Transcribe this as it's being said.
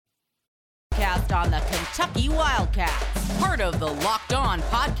focused on the Kentucky Wildcats, part of the Locked On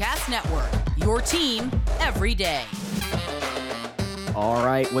Podcast Network, your team every day. All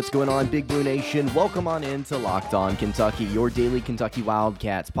right, what's going on, Big Blue Nation? Welcome on into Locked On Kentucky, your daily Kentucky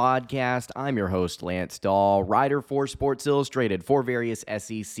Wildcats podcast. I'm your host, Lance Dahl, writer for Sports Illustrated for various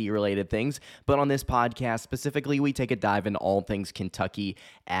SEC-related things. But on this podcast specifically, we take a dive into all things Kentucky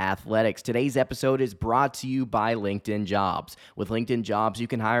athletics. Today's episode is brought to you by LinkedIn Jobs. With LinkedIn Jobs, you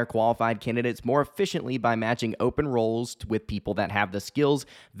can hire qualified candidates more efficiently by matching open roles with people that have the skills,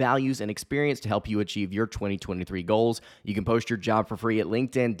 values, and experience to help you achieve your 2023 goals. You can post your job for free at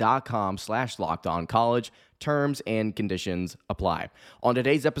linkedin.com/lockedoncollege. Terms and conditions apply. On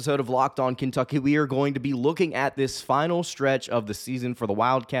today's episode of Locked On Kentucky, we are going to be looking at this final stretch of the season for the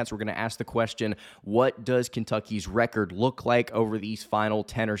Wildcats. We're going to ask the question, what does Kentucky's record look like over these final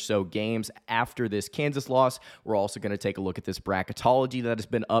 10 or so games after this Kansas loss? We're also going to take a look at this bracketology that has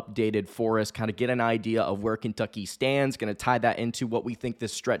been updated for us, kind of get an idea of where Kentucky stands, going to tie that into what we think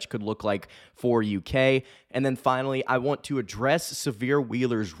this stretch could look like for UK. And then finally, I want to address Sahvir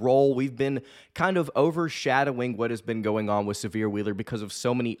Wheeler's role. We've been kind of overshadowing what has been going on with Sahvir Wheeler because of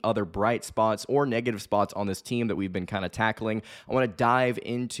so many other bright spots or negative spots on this team that we've been kind of tackling. I want to dive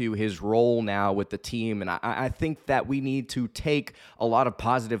into his role now with the team, and I think that we need to take a lot of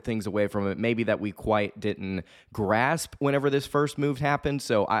positive things away from it, maybe that we quite didn't grasp whenever this first move happened,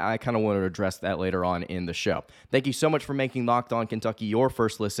 so I kind of want to address that later on in the show. Thank you so much for making Locked On Kentucky your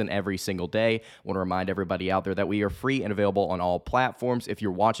first listen every single day. I want to remind everybody out there that we are free and available on all platforms. If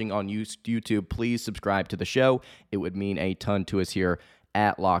you're watching on YouTube, please subscribe to the show. It would mean a ton to us here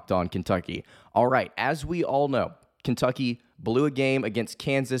at Locked On Kentucky. All right, as we all know, Kentucky blew a game against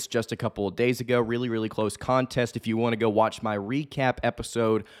Kansas just a couple of days ago. Really, really close contest. If you want to go watch my recap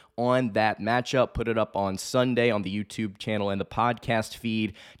episode on that matchup, put it up on Sunday on the YouTube channel and the podcast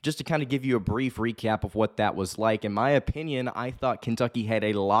feed, just to kind of give you a brief recap of what that was like. In my opinion, I thought Kentucky had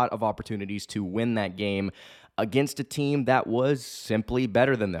a lot of opportunities to win that game against a team that was simply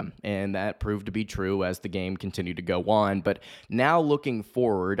better than them, and that proved to be true as the game continued to go on. But now looking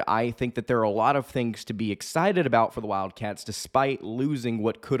forward, I think that there are a lot of things to be excited about for the Wildcats despite losing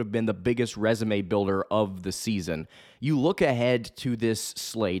what could have been the biggest resume builder of the season. You look ahead to this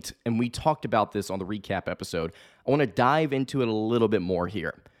slate, and we talked about this on the recap episode. I want to dive into it a little bit more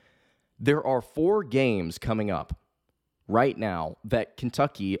here. There are 4 games coming up right now that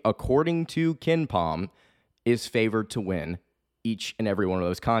Kentucky, according to KenPom, is favored to win each and every one of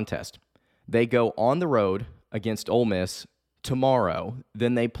those contests. They go on the road against Ole Miss tomorrow.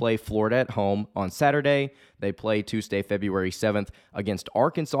 Then they play Florida at home on Saturday. They play Tuesday, February 7th against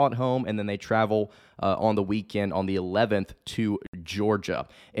Arkansas at home, and then they travel on the weekend on the 11th to Georgia.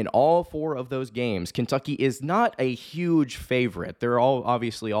 In all 4 of those games, Kentucky is not a huge favorite. They're all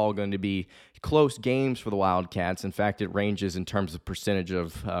obviously all going to be close games for the Wildcats. In fact, it ranges in terms of percentage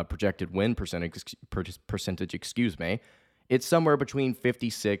of projected win percentage, It's somewhere between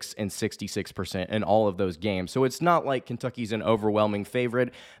 56 and 66% in all of those games. So it's not like Kentucky's an overwhelming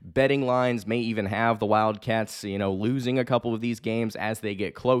favorite. Betting lines may even have the Wildcats, losing a couple of these games as they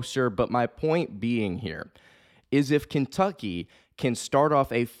get closer. But my point being here is if Kentucky can start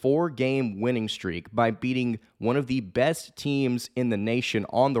off a 4-game winning streak by beating one of the best teams in the nation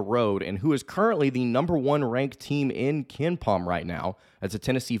on the road and who is currently the number 1 ranked team in KenPom right now, that's the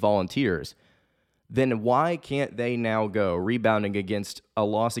Tennessee Volunteers, then why can't they now go rebounding against a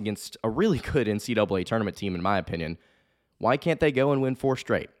loss against a really good NCAA tournament team, in my opinion? Why can't they go and win 4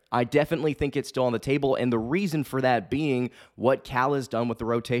 straight? I definitely think it's still on the table, and the reason for that being what Cal has done with the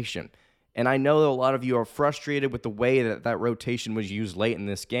rotation. And I know that a lot of you are frustrated with the way that rotation was used late in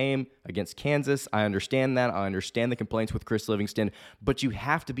this game against Kansas. I understand that. I understand the complaints with Chris Livingston, but you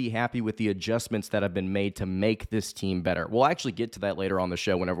have to be happy with the adjustments that have been made to make this team better. We'll actually get to that later on the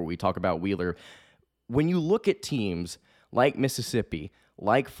show whenever we talk about Wheeler. When you look at teams like Mississippi,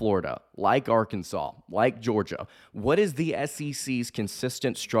 like Florida, like Arkansas, like Georgia, what has the SEC's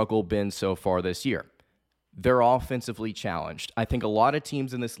consistent struggle been so far this year? They're offensively challenged. I think a lot of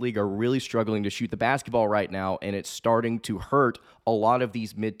teams in this league are really struggling to shoot the basketball right now, and it's starting to hurt a lot of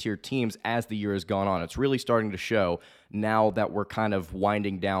these mid-tier teams as the year has gone on. It's really starting to show now that we're kind of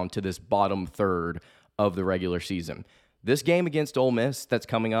winding down to this bottom third of the regular season. This game against Ole Miss that's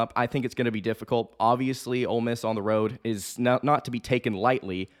coming up, I think it's going to be difficult. Obviously, Ole Miss on the road is not to be taken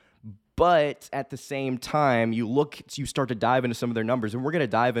lightly, but at the same time, you start to dive into some of their numbers, and we're going to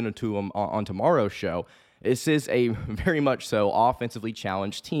dive into them on tomorrow's show. This is a very much so offensively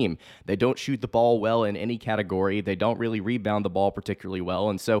challenged team. They don't shoot the ball well in any category. They don't really rebound the ball particularly well.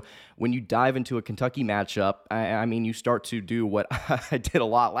 And so when you dive into a Kentucky matchup, I mean, you start to do what I did a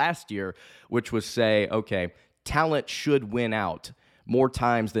lot last year, which was say, okay, talent should win out more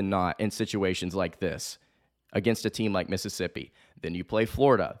times than not in situations like this against a team like Mississippi. Then you play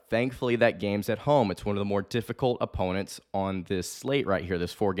Florida. Thankfully, that game's at home. It's one of the more difficult opponents on this slate right here,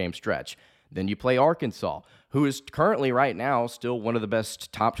 this 4-game stretch. Then you play Arkansas, who is currently right now still one of the best a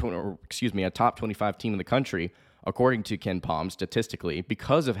top 25 team in the country, according to KenPom statistically,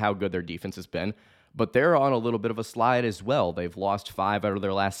 because of how good their defense has been. But they're on a little bit of a slide as well. They've lost 5 out of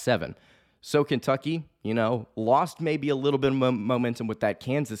their last 7. So Kentucky, lost maybe a little bit of momentum with that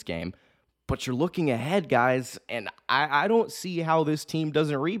Kansas game. But you're looking ahead, guys, and I don't see how this team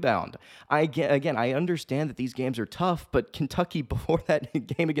doesn't rebound. I understand that these games are tough, but Kentucky, before that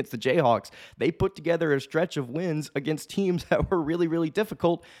game against the Jayhawks, they put together a stretch of wins against teams that were really, really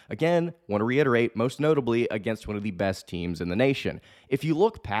difficult. Again, want to reiterate, most notably against one of the best teams in the nation. If you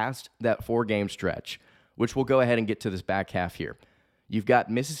look past that 4-game stretch, which we'll go ahead and get to this back half here, you've got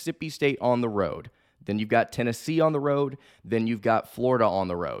Mississippi State on the road, then you've got Tennessee on the road, then you've got Florida on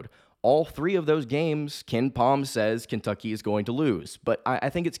the road. All 3 of those games, KenPom says Kentucky is going to lose. But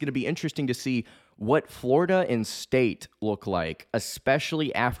I think it's going to be interesting to see what Florida and State look like,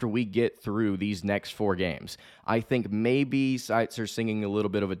 especially after we get through these next 4 games. I think maybe sites are singing a little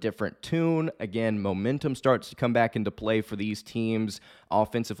bit of a different tune. Again, momentum starts to come back into play for these teams.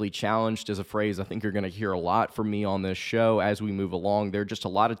 Offensively challenged is a phrase I think you're going to hear a lot from me on this show as we move along. There are just a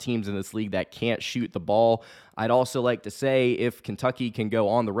lot of teams in this league that can't shoot the ball. I'd also like to say if Kentucky can go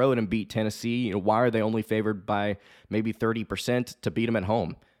on the road and beat Tennessee, why are they only favored by maybe 30% to beat them at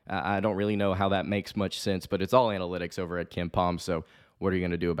home? I don't really know how that makes much sense, but it's all analytics over at KenPom, so what are you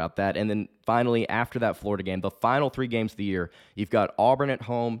going to do about that? And then finally, after that Florida game, the final 3 games of the year, you've got Auburn at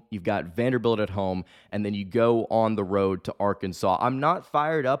home, you've got Vanderbilt at home, and then you go on the road to Arkansas. I'm not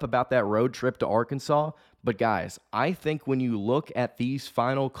fired up about that road trip to Arkansas, but guys, I think when you look at this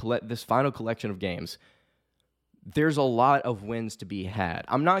final collection of games, there's a lot of wins to be had.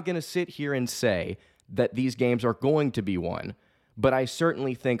 I'm not going to sit here and say that these games are going to be won, but I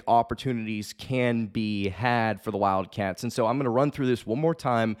certainly think opportunities can be had for the Wildcats. And so I'm going to run through this one more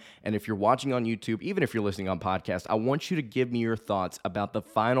time. And if you're watching on YouTube, even if you're listening on podcast, I want you to give me your thoughts about the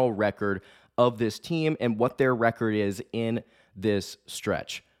final record of this team and what their record is in this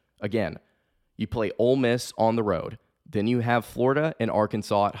stretch. Again, you play Ole Miss on the road. Then you have Florida and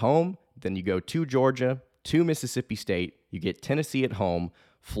Arkansas at home. Then you go to Georgia, to Mississippi State. You get Tennessee at home,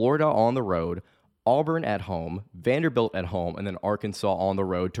 Florida on the road, Auburn at home, Vanderbilt at home, and then Arkansas on the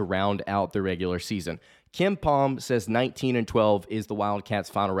road to round out the regular season. KenPom says 19-12 is the Wildcats'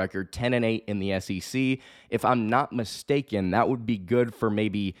 final record, 10-8 in the SEC. If I'm not mistaken, that would be good for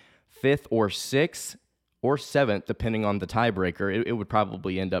maybe 5th or 6th or 7th, depending on the tiebreaker. It would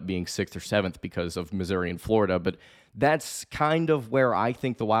probably end up being 6th or 7th because of Missouri and Florida, but that's kind of where I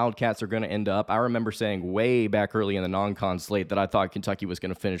think the Wildcats are going to end up. I remember saying way back early in the non-con slate that I thought Kentucky was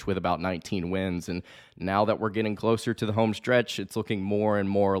going to finish with about 19 wins, and now that we're getting closer to the home stretch, it's looking more and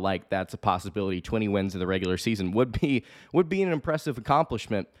more like that's a possibility. 20 wins in the regular season would be an impressive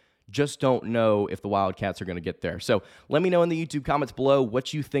accomplishment. Just don't know if the Wildcats are going to get there. So let me know in the YouTube comments below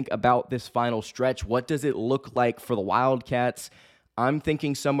what you think about this final stretch. What does it look like for the Wildcats? I'm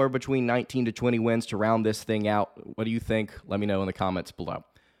thinking somewhere between 19 to 20 wins to round this thing out. What do you think? Let me know in the comments below.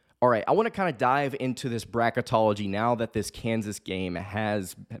 All right, I want to kind of dive into this bracketology now that this Kansas game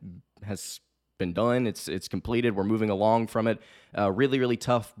has been done. It's completed. We're moving along from it. Really, really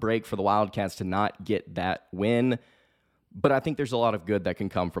tough break for the Wildcats to not get that win. But I think there's a lot of good that can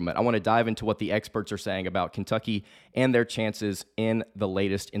come from it. I want to dive into what the experts are saying about Kentucky and their chances in the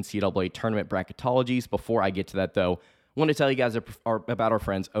latest NCAA tournament bracketologies. Before I get to that, though, I want to tell you guys about our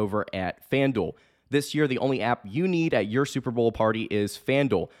friends over at FanDuel. This year, the only app you need at your Super Bowl party is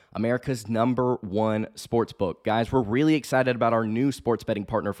FanDuel, America's #1 sportsbook. Guys, we're really excited about our new sports betting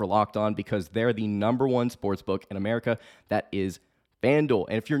partner for Locked On because they're the #1 sportsbook in America. That is FanDuel.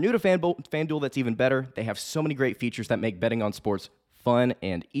 And if you're new to FanDuel, that's even better. They have so many great features that make betting on sports fun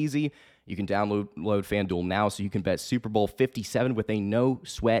and easy. You can download FanDuel now so you can bet Super Bowl 57 with a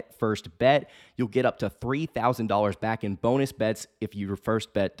no-sweat first bet. You'll get up to $3,000 back in bonus bets if your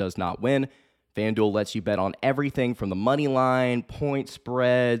first bet does not win. FanDuel lets you bet on everything from the money line, point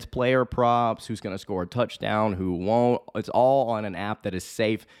spreads, player props, who's going to score a touchdown, who won't. It's all on an app that is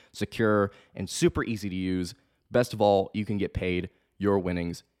safe, secure, and super easy to use. Best of all, you can get paid your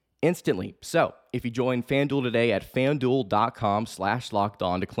winnings instantly. So if you join FanDuel today at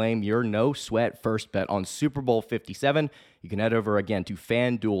FanDuel.com/lockedon to claim your no sweat first bet on Super Bowl 57, you can head over again to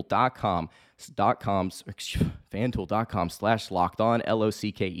FanDuel.com/lockedon,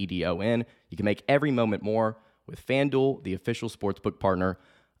 LOCKEDON. You can make every moment more with FanDuel, the official sportsbook partner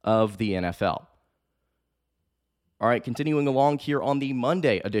of the NFL. All right, continuing along here on the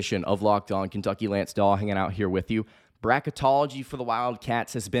Monday edition of Locked On Kentucky, Lance Dahl hanging out here with you. Bracketology for the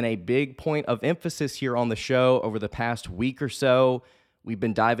Wildcats has been a big point of emphasis here on the show over the past week or so. We've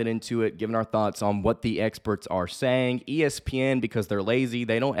been diving into it, giving our thoughts on what the experts are saying. ESPN, because they're lazy,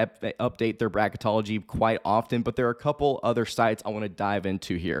 they don't update their bracketology quite often, but there are a couple other sites I want to dive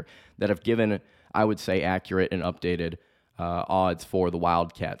into here that have given, I would say, accurate and updated odds for the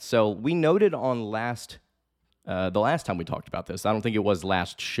Wildcats. So we noted on the last time we talked about this, I don't think it was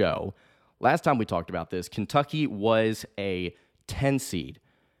last show. Last time we talked about this, Kentucky was a 10 seed,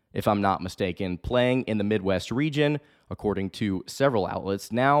 if I'm not mistaken, playing in the Midwest region, according to several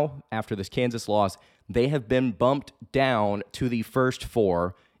outlets. Now, after this Kansas loss, they have been bumped down to the first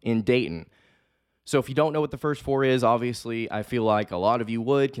four in Dayton. So if you don't know what the first four is, obviously, I feel like a lot of you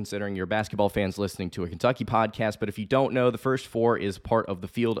would, considering you're basketball fans listening to a Kentucky podcast. But if you don't know, the first four is part of the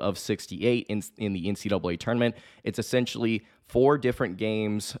field of 68 in the NCAA tournament. It's essentially 4 different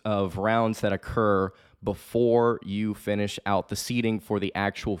games of rounds that occur before you finish out the seeding for the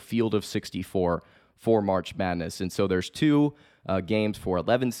actual field of 64 for March Madness. And so there's 2 games for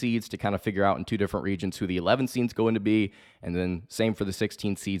 11 seeds to kind of figure out in 2 different regions who the 11 seeds going to be. And then same for the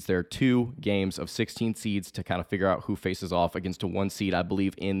 16 seeds. There are 2 games of 16 seeds to kind of figure out who faces off against a 1 seed, I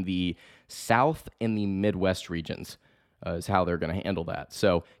believe, in the South and the Midwest regions is how they're going to handle that.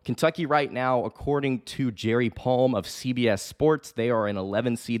 So Kentucky right now, according to Jerry Palm of CBS Sports, they are an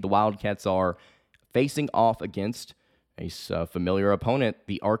 11 seed. The Wildcats are facing off against a familiar opponent,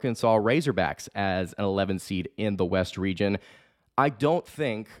 the Arkansas Razorbacks, as an 11 seed in the West region. I don't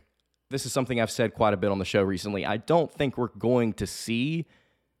think, this is something I've said quite a bit on the show recently, I don't think we're going to see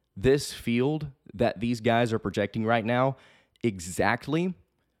this field that these guys are projecting right now exactly.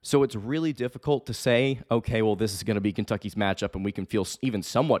 So it's really difficult to say, okay, well, this is going to be Kentucky's matchup and we can feel even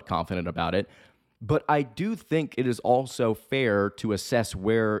somewhat confident about it. But I do think it is also fair to assess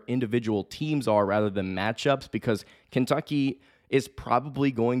where individual teams are rather than matchups, because Kentucky is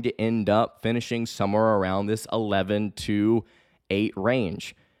probably going to end up finishing somewhere around this 11-8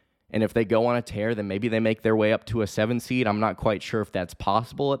 range. And if they go on a tear, then maybe they make their way up to a 7 seed. I'm not quite sure if that's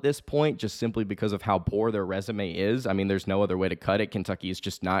possible at this point, just simply because of how poor their resume is. I mean, there's no other way to cut it. Kentucky has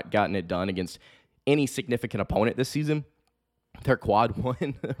just not gotten it done against any significant opponent this season. Their quad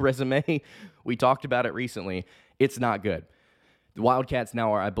 1 resume, we talked about it recently. It's not good. The Wildcats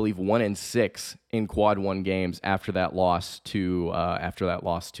now are, I believe, 1-6 in quad 1 games after that loss to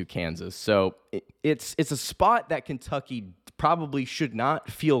Kansas. So it's a spot that Kentucky probably should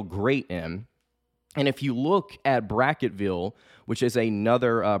not feel great in. And if you look at Bracketville, which is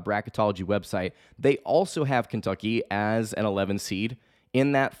another bracketology website, they also have Kentucky as an 11 seed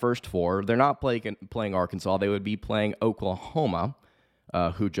in that first 4. They're not playing Arkansas. They would be playing Oklahoma,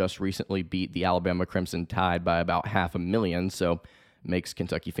 who just recently beat the Alabama Crimson Tide by about 500,000. So makes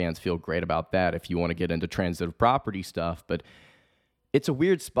Kentucky fans feel great about that if you want to get into transitive property stuff. But it's a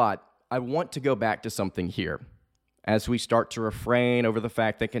weird spot. I want to go back to something here as we start to refrain over the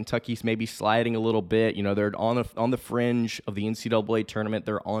fact that Kentucky's maybe sliding a little bit. You know, they're on the fringe of the NCAA tournament.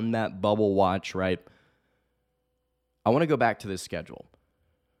 They're on that bubble watch, right? I want to go back to this schedule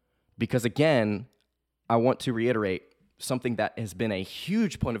because, again, I want to reiterate something that has been a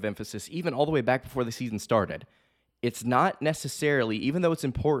huge point of emphasis even all the way back before the season started. It's not necessarily, even though it's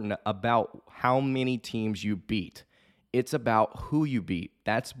important, about how many teams you beat. It's about who you beat.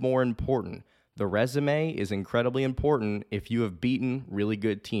 That's more important. The resume is incredibly important if you have beaten really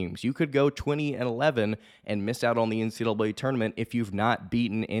good teams. You could go 20-11 and miss out on the NCAA tournament if you've not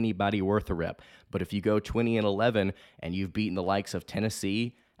beaten anybody worth a rep. But if you go 20-11 and you've beaten the likes of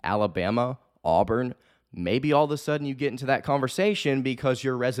Tennessee, Alabama, Auburn, maybe all of a sudden you get into that conversation because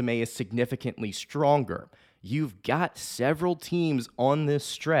your resume is significantly stronger. You've got several teams on this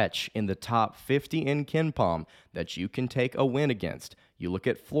stretch in the top 50 in KenPom that you can take a win against. You look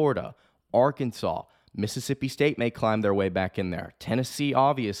at Florida, Arkansas, Mississippi State may climb their way back in there. Tennessee,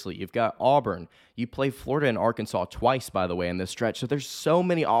 obviously. You've got Auburn. You play Florida and Arkansas twice, by the way, in this stretch. So there's so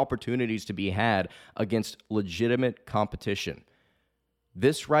many opportunities to be had against legitimate competition.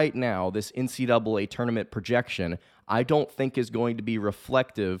 This right now, this NCAA tournament projection, I don't think is going to be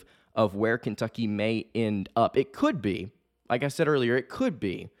reflective of where Kentucky may end up. It could be. Like I said earlier, it could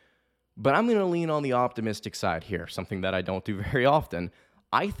be. But I'm going to lean on the optimistic side here, something that I don't do very often.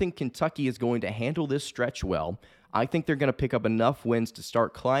 I think Kentucky is going to handle this stretch well. I think they're going to pick up enough wins to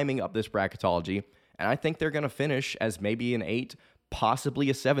start climbing up this bracketology, and I think they're going to finish as maybe an 8, possibly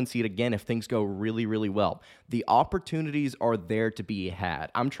a 7 seed again if things go really, really well. The opportunities are there to be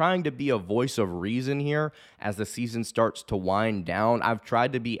had. I'm trying to be a voice of reason here as the season starts to wind down. I've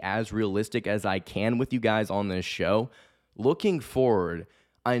tried to be as realistic as I can with you guys on this show. Looking forward,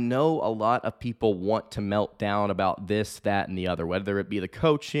 I know a lot of people want to melt down about this, that, and the other, whether it be the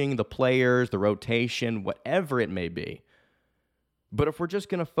coaching, the players, the rotation, whatever it may be. But if we're just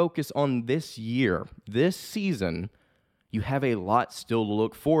going to focus on this year, this season, you have a lot still to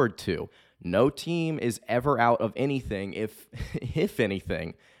look forward to. No team is ever out of anything, if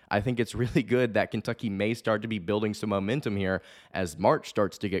anything. I think it's really good that Kentucky may start to be building some momentum here as March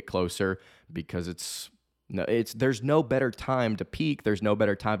starts to get closer, because there's no better time to peak. There's no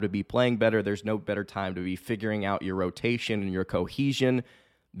better time to be playing better. There's no better time to be figuring out your rotation and your cohesion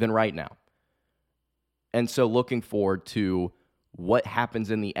than right now. And so looking forward to what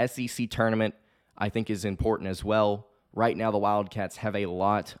happens in the SEC tournament, I think is important as well. Right now, the Wildcats have a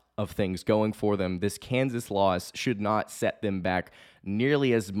lot of things going for them. This Kansas loss should not set them back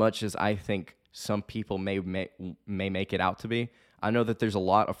nearly as much as I think some people may make it out to be. I know that there's a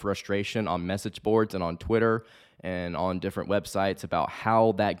lot of frustration on message boards and on Twitter and on different websites about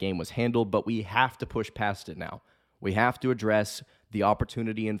how that game was handled, but we have to push past it now. We have to address the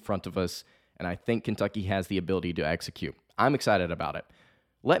opportunity in front of us, and I think Kentucky has the ability to execute. I'm excited about it.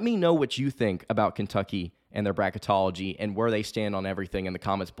 Let me know what you think about Kentucky and their bracketology and where they stand on everything in the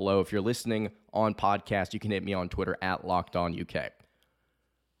comments below. If you're listening on podcast, you can hit me on Twitter at LockedOnUK.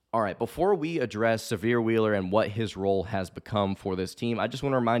 All right, before we address Sahvir Wheeler and what his role has become for this team, I just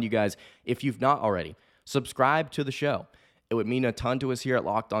want to remind you guys, if you've not already, subscribe to the show. It would mean a ton to us here at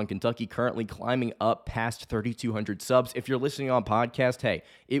Locked On Kentucky, currently climbing up past 3,200 subs. If you're listening on podcast, hey,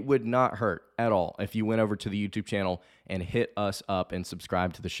 it would not hurt at all if you went over to the YouTube channel and hit us up and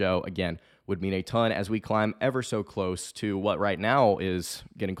subscribe to the show. Again, would mean a ton as we climb ever so close to what right now is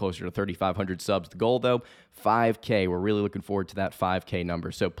getting closer to 3,500 subs. The goal, though, 5K. We're really looking forward to that 5K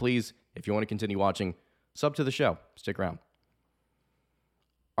number. So please, if you want to continue watching, sub to the show. Stick around.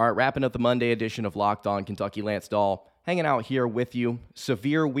 All right, wrapping up the Monday edition of Locked On Kentucky. Lance Dahl hanging out here with you.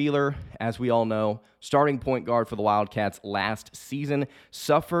 Sahvir Wheeler, as we all know, starting point guard for the Wildcats last season,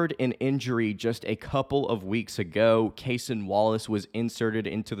 suffered an injury just a couple of weeks ago. Cason Wallace was inserted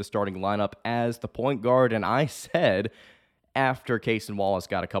into the starting lineup as the point guard, and I said after Cason Wallace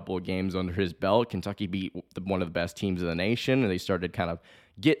got a couple of games under his belt, Kentucky beat one of the best teams in the nation, and they started to kind of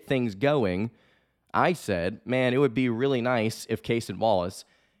get things going. I said, man, it would be really nice if Cason Wallace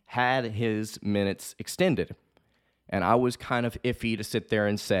had his minutes extended. And I was kind of iffy to sit there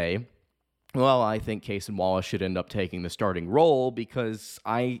and say, well, I think Cason Wallace should end up taking the starting role, because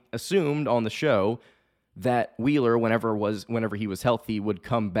I assumed on the show that Wheeler, whenever he was healthy, would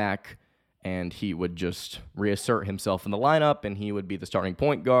come back and he would just reassert himself in the lineup and he would be the starting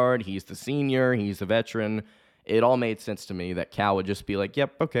point guard. He's the senior. He's the veteran. It all made sense to me that Cal would just be like,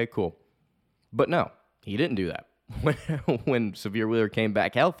 yep, okay, cool. But no, he didn't do that. When Sahvir Wheeler came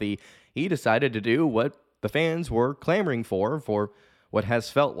back healthy, he decided to do what the fans were clamoring for what has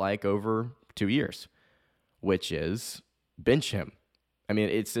felt like over 2 years, which is bench him. I mean,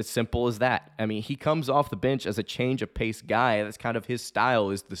 it's as simple as that. I mean, he comes off the bench as a change of pace guy. That's kind of his style,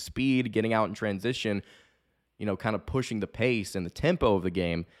 is the speed, getting out in transition, kind of pushing the pace and the tempo of the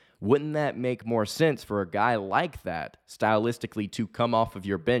game. Wouldn't that make more sense for a guy like that, stylistically, to come off of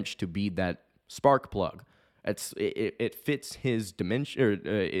your bench to be that spark plug? It fits his dimension.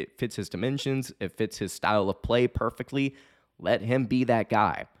 It fits his dimensions. It fits his style of play perfectly. Let him be that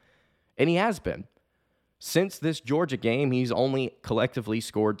guy, and he has been. Since this Georgia game, he's only collectively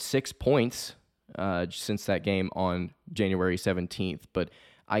scored 6 points since that game on January 17th. But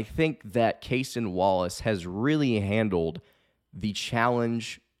I think that Cason Wallace has really handled the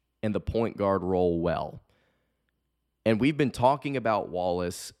challenge and the point guard role well. And we've been talking about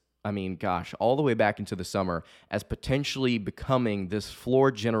Wallace, all the way back into the summer, as potentially becoming this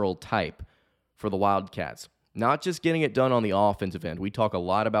floor general type for the Wildcats. Not just getting it done on the offensive end. We talk a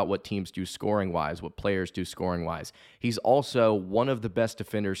lot about what teams do scoring-wise, what players do scoring-wise. He's also one of the best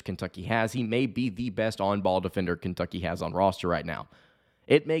defenders Kentucky has. He may be the best on-ball defender Kentucky has on roster right now.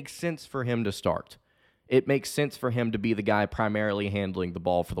 It makes sense for him to start. It makes sense for him to be the guy primarily handling the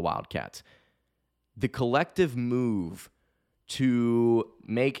ball for the Wildcats. The collective move to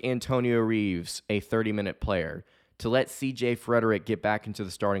make Antonio Reeves a 30-minute player, to let C.J. Frederick get back into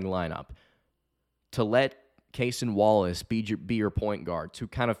the starting lineup, to let Cason Wallace be your point guard, to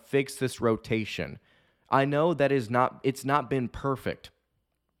kind of fix this rotation. I know that it's not been perfect.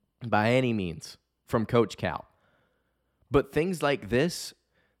 by any means from Coach Cal. But things like this,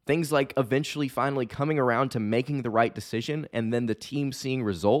 things like eventually finally coming around to making the right decision and then the team seeing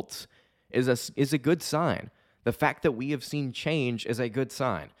results is a good sign. The fact that we have seen change is a good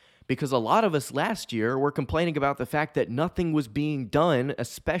sign. Because a lot of us last year were complaining about the fact that nothing was being done,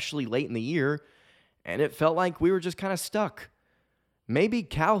 especially late in the year, and it felt like we were just kind of stuck. Maybe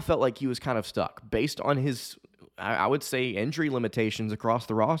Cal felt like he was kind of stuck based on his, I would say, injury limitations across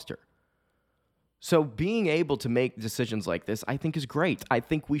the roster. So being able to make decisions like this, I think, is great. I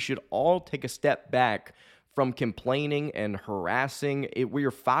think we should all take a step back from complaining and harassing.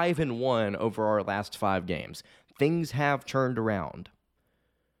 We're 5-1 over our last 5 games. Things have turned around.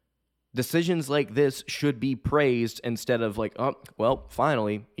 Decisions like this should be praised instead of like, oh, well,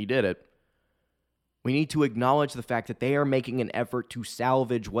 finally, he did it. We need to acknowledge the fact that they are making an effort to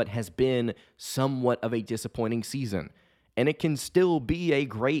salvage what has been somewhat of a disappointing season. And it can still be a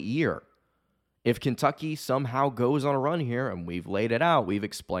great year. If Kentucky somehow goes on a run here, and we've laid it out, we've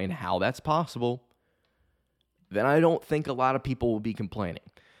explained how that's possible, then I don't think a lot of people will be complaining.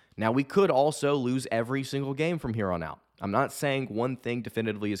 Now, we could also lose every single game from here on out. I'm not saying one thing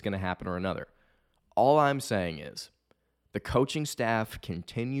definitively is going to happen or another. All I'm saying is the coaching staff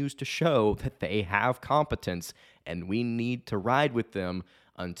continues to show that they have competence, and we need to ride with them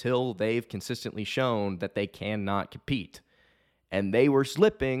until they've consistently shown that they cannot compete. And they were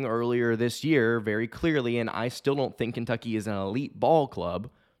slipping earlier this year very clearly, and I still don't think Kentucky is an elite ball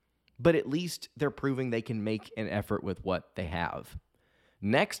club, but at least they're proving they can make an effort with what they have.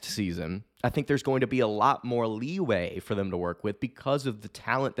 Next season, I think there's going to be a lot more leeway for them to work with because of the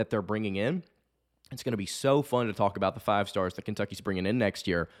talent that they're bringing in. It's going to be so fun to talk about the 5 stars that Kentucky's bringing in next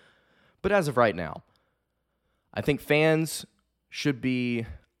year. But as of right now, I think fans should be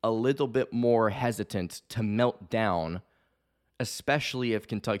a little bit more hesitant to melt down, especially if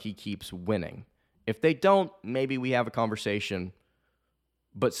Kentucky keeps winning. If they don't, maybe we have a conversation.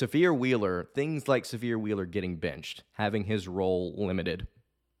 But Sahvir Wheeler, things like Sahvir Wheeler getting benched, having his role limited,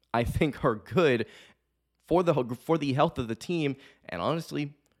 I think are good for the health of the team and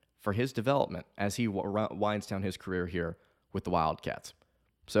honestly for his development as he winds down his career here with the Wildcats.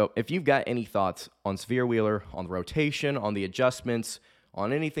 So if you've got any thoughts on Sahvir Wheeler, on the rotation, on the adjustments,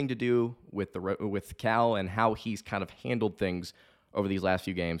 on anything to do with Cal and how he's kind of handled things over these last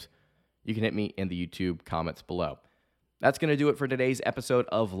few games, you can hit me in the YouTube comments below. That's going to do it for today's episode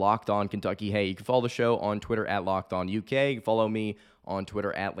of Locked On Kentucky. Hey, you can follow the show on Twitter at LockedOnUK. You can follow me on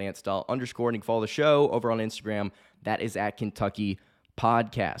Twitter at Lance_. And you can follow the show over on Instagram. That is at Kentucky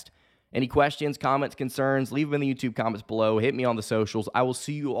Podcast. Any questions, comments, concerns, leave them in the YouTube comments below. Hit me on the socials. I will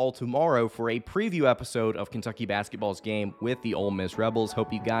see you all tomorrow for a preview episode of Kentucky basketball's game with the Ole Miss Rebels.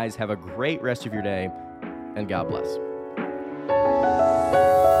 Hope you guys have a great rest of your day, and God bless.